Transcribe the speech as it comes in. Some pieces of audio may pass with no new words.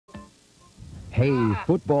Hey,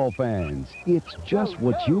 football fans, it's just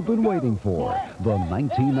what you've been waiting for. The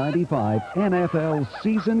 1995 NFL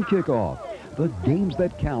season kickoff. The games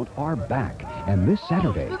that count are back. And this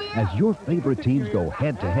Saturday, as your favorite teams go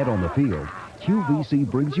head-to-head on the field, QVC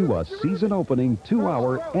brings you a season-opening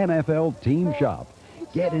 2-hour NFL team shop.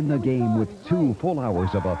 Get in the game with 2 full hours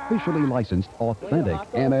of officially licensed, authentic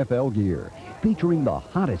NFL gear, featuring the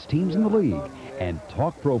hottest teams in the league, and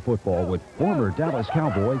talk pro football with former Dallas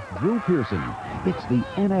Cowboy Drew Pearson. It's the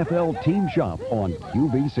NFL Team Shop on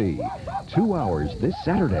QVC. 2 hours this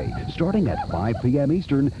Saturday, starting at 5 p.m.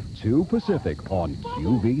 Eastern, 2 Pacific on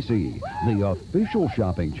QVC, the official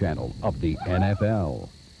shopping channel of the NFL.